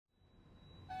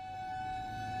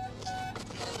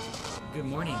Good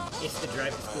morning. It's the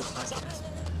Drive to School podcast,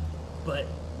 but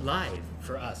live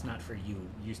for us, not for you.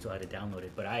 You still had to download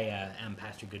it. But I am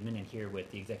Pastor Goodman, and here with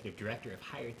the Executive Director of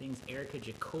Higher Things, Erica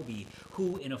Jacoby,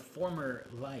 who in a former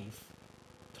life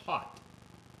taught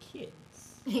kids.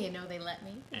 You know, they let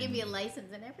me. They give me a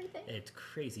license and everything. It's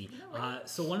crazy. No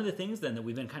So one of the things then that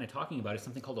we've been kind of talking about is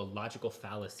something called a logical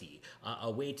fallacy,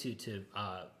 a way to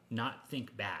not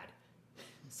think bad,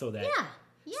 so that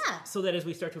so that as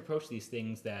we start to approach these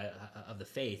things that of the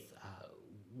faith,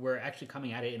 we're actually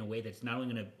coming at it in a way that's not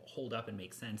only going to hold up and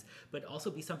make sense, but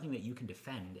also be something that you can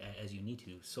defend as you need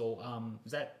to. So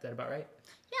is that about right?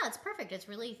 Yeah, it's perfect. It's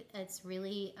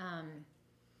really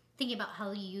thinking about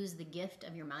how you use the gift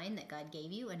of your mind that God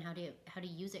gave you and how to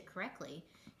use it correctly.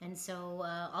 And so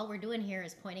all we're doing here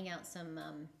is pointing out some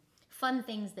fun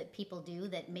things that people do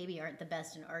that maybe aren't the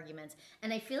best in arguments.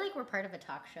 And I feel like we're part of a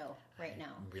talk show right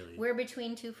now. Really? We're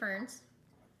between two ferns,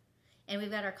 and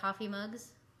we've got our coffee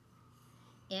mugs.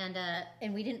 And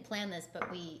we didn't plan this,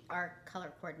 but we are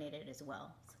color coordinated as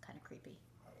well. It's kind of creepy.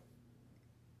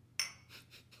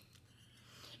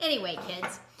 Anyway,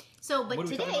 kids. So, but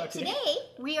today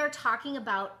we are talking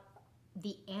about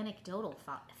the anecdotal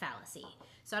fallacy.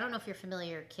 So I don't know if you're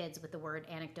familiar, kids, with the word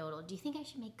anecdotal. Do you think I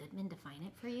should make Goodman define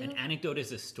it for you? An anecdote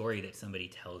is a story that somebody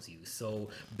tells you. So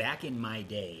back in my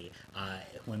day,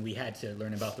 when we had to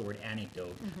learn about the word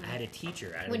anecdote, I had a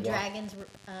teacher. When dragons,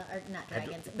 or not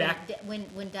dragons,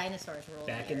 when dinosaurs ruled.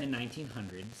 Back in the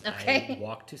 1900s, okay. I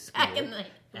walked to school,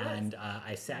 and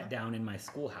I sat down in my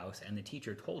schoolhouse, and the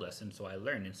teacher told us, and so I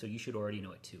learned, and so you should already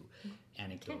know it too.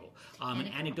 Anecdotal. An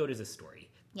anecdote is a story.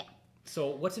 Yeah.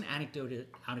 So what's an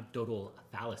anecdotal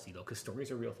fallacy, though? Because stories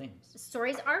are real things.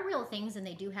 Stories are real things, and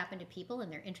they do happen to people,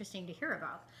 and they're interesting to hear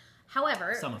about.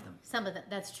 However... Some of them.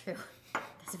 That's true.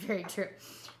 That's very true.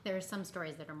 There are some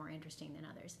stories that are more interesting than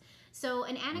others. So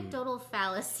an anecdotal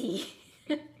fallacy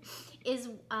is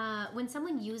when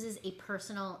someone uses a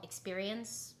personal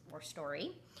experience or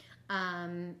story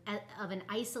of an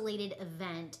isolated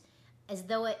event as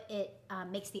though it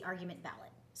makes the argument valid.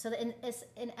 So that in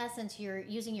essence, you're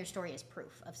using your story as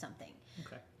proof of something.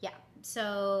 Okay. Yeah.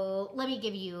 So let me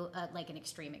give you an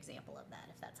extreme example of that,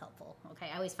 if that's helpful. Okay.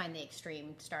 I always find the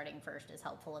extreme starting first is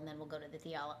helpful, and then we'll go to the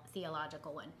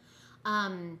theological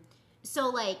one.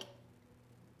 So I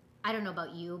don't know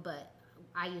about you, but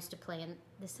I used to play in,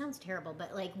 this sounds terrible,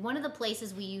 but one of the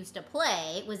places we used to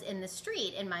play was in the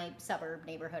street in my suburb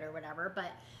neighborhood or whatever.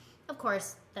 But of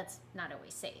course, that's not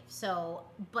always safe. So,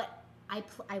 but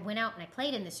I went out and I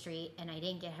played in the street, and I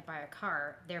didn't get hit by a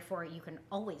car. Therefore, you can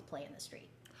always play in the street.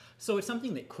 So it's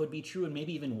something that could be true and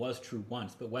maybe even was true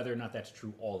once, but whether or not that's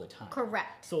true all the time.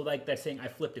 Correct. So that's saying I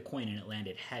flipped a coin and it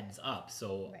landed heads up.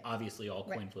 So obviously all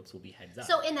coin flips will be heads up.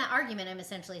 So in that argument, I'm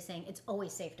essentially saying it's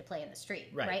always safe to play in the street,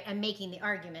 right? I'm making the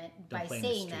argument by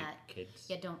saying that. Kids.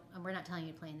 Yeah, we're not telling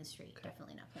you to play in the street. Okay.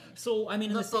 Definitely not playing in the street. So, I mean,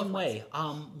 in the same way,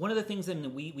 one of the things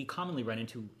that we commonly run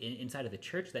into inside of the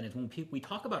church then is when we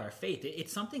talk about our faith,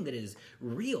 it's something that is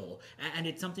real and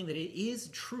it's something that it is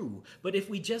true. But if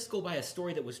we just go by a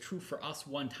story that was true for us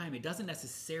one time, it doesn't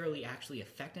necessarily actually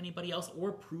affect anybody else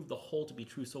or prove the whole to be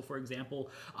true. So, for example,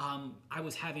 I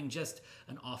was having just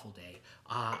an awful day.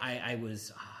 I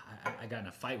got in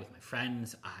a fight with my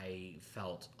friends. I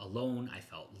felt alone. I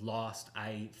felt lost.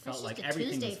 I felt like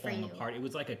everything was falling apart. It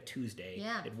was like a Tuesday.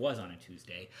 Yeah. It was on a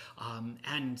Tuesday.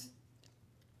 And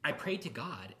I prayed to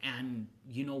God, and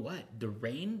you know what? The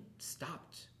rain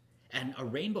stopped, and a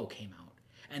rainbow came out.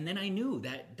 And then I knew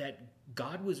that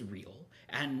God was real,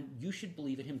 and you should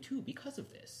believe in him too because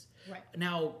of this. Right.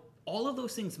 Now, all of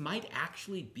those things might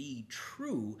actually be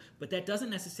true, but that doesn't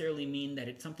necessarily mean that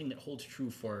it's something that holds true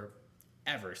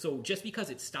forever. So just because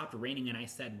it stopped raining and I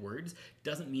said words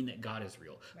doesn't mean that God is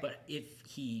real. Right. But if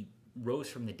he rose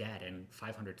from the dead and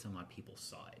 500 some odd people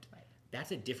saw it,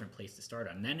 that's a different place to start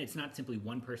on. Then it's not simply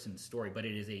one person's story, but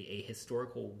it is a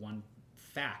historical one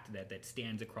fact that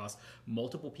stands across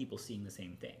multiple people seeing the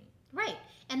same thing. Right.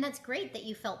 And that's great that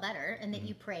you felt better and that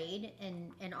you prayed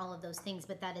and all of those things,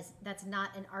 but that's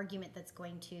not an argument that's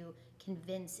going to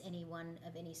convince anyone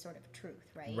of any sort of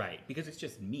truth, right? Right, because it's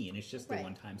just me and it's just the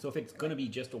one time. So if it's going to be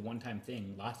just a one-time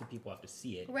thing, lots of people have to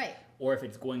see it. Right. Or if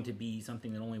it's going to be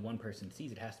something that only one person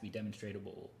sees, it has to be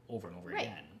demonstratable over and over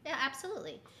again. Yeah,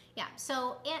 absolutely. Yeah,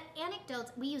 so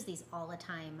anecdotes, we use these all the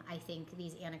time, I think,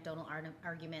 these anecdotal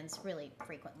arguments really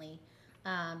frequently.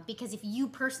 Because if you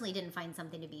personally didn't find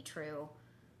something to be true,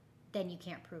 then you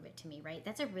can't prove it to me, right?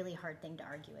 That's a really hard thing to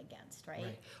argue against,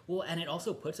 right? Well, and it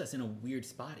also puts us in a weird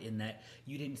spot in that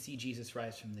you didn't see Jesus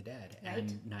rise from the dead,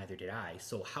 and neither did I.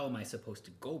 So how am I supposed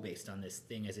to go based on this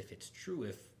thing as if it's true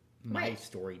if my Right.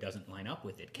 story doesn't line up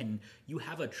with it? Can you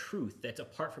have a truth that's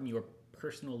apart from your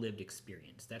personal lived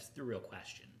experience? That's the real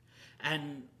question.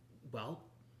 And, well,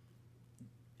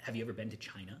 have you ever been to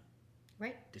China?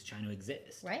 Right. Does China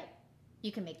exist? Right.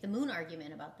 You can make the moon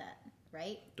argument about that,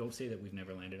 right? Don't say that we've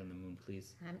never landed on the moon,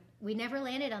 please. We never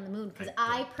landed on the moon because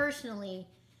I I personally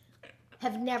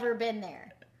have never been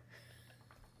there.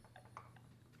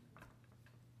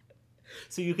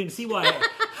 So you can see why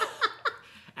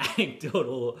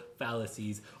anecdotal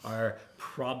fallacies are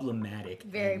problematic.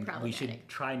 Very and problematic. We should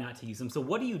try not to use them. So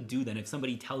what do you do then if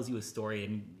somebody tells you a story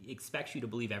and expects you to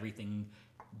believe everything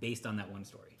based on that one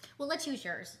story? Well, let's use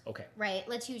yours. Okay. Right?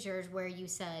 Let's use yours where you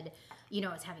said,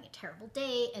 it's having a terrible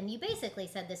day, and you basically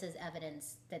said this is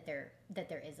evidence that there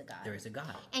is a God. There is a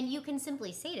God. And you can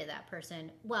simply say to that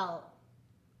person, well,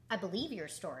 I believe your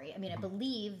story. I mean, I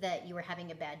believe that you were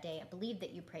having a bad day. I believe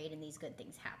that you prayed and these good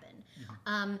things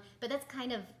happen. But that's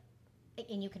kind of,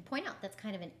 and you can point out that's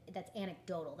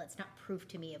anecdotal. That's not proof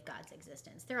to me of God's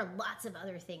existence. There are lots of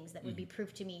other things that would be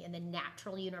proof to me in the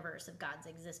natural universe of God's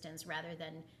existence rather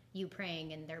than you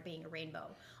praying and there being a rainbow.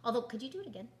 Although, could you do it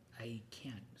again? I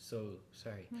can't. So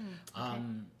sorry. Okay.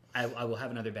 I will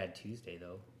have another bad Tuesday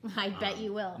though. I bet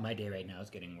you will. My day right now is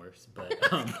getting worse, but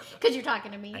Because you're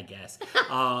talking to me. I guess.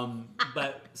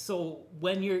 But so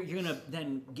when you're gonna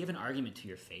then give an argument to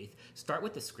your faith, start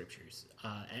with the scriptures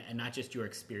and not just your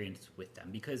experience with them,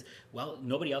 because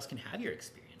nobody else can have your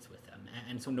experience with them,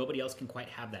 and so nobody else can quite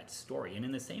have that story. And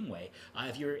in the same way,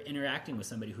 if you're interacting with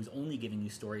somebody who's only giving you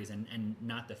stories and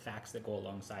not the facts that go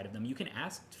alongside of them, you can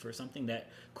ask for something that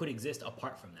could exist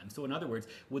apart from them. So in other words,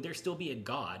 would there still be a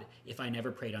God if I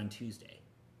never prayed on Tuesday?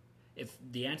 If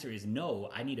the answer is no,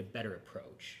 I need a better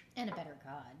approach. And a better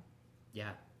God.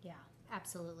 Yeah. Yeah,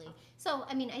 absolutely. So,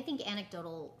 I mean, I think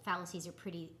anecdotal fallacies are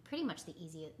pretty much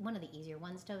one of the easier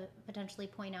ones to potentially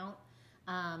point out.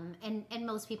 And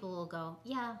most people will go,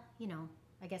 yeah,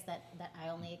 I guess that I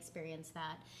only experienced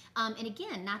that. And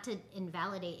again, not to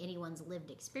invalidate anyone's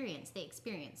lived experience. They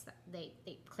experienced that.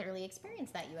 They clearly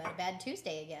experienced that. You had a bad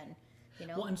Tuesday again. And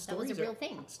that was a real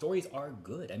thing. Stories are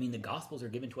good. I mean, the Gospels are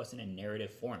given to us in a narrative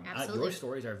form. Absolutely. Your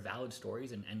stories are valid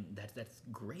stories, and that's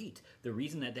great. The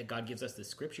reason that God gives us the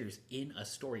scriptures in a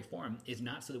story form is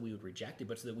not so that we would reject it,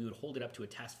 but so that we would hold it up to a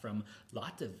test from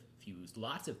lots of views,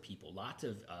 lots of people, lots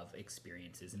of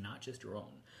experiences, and not just your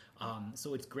own.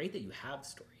 So it's great that you have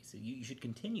stories. You should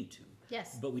continue to.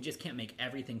 Yes. But we just can't make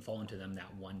everything fall into them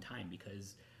that one time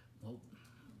because,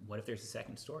 what if there's a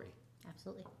second story?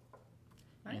 Absolutely.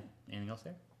 All right. Anything else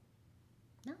there?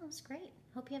 No, it was great.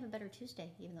 Hope you have a better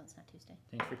Tuesday, even though it's not Tuesday.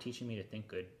 Thanks for teaching me to think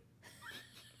good.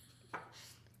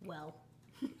 Well.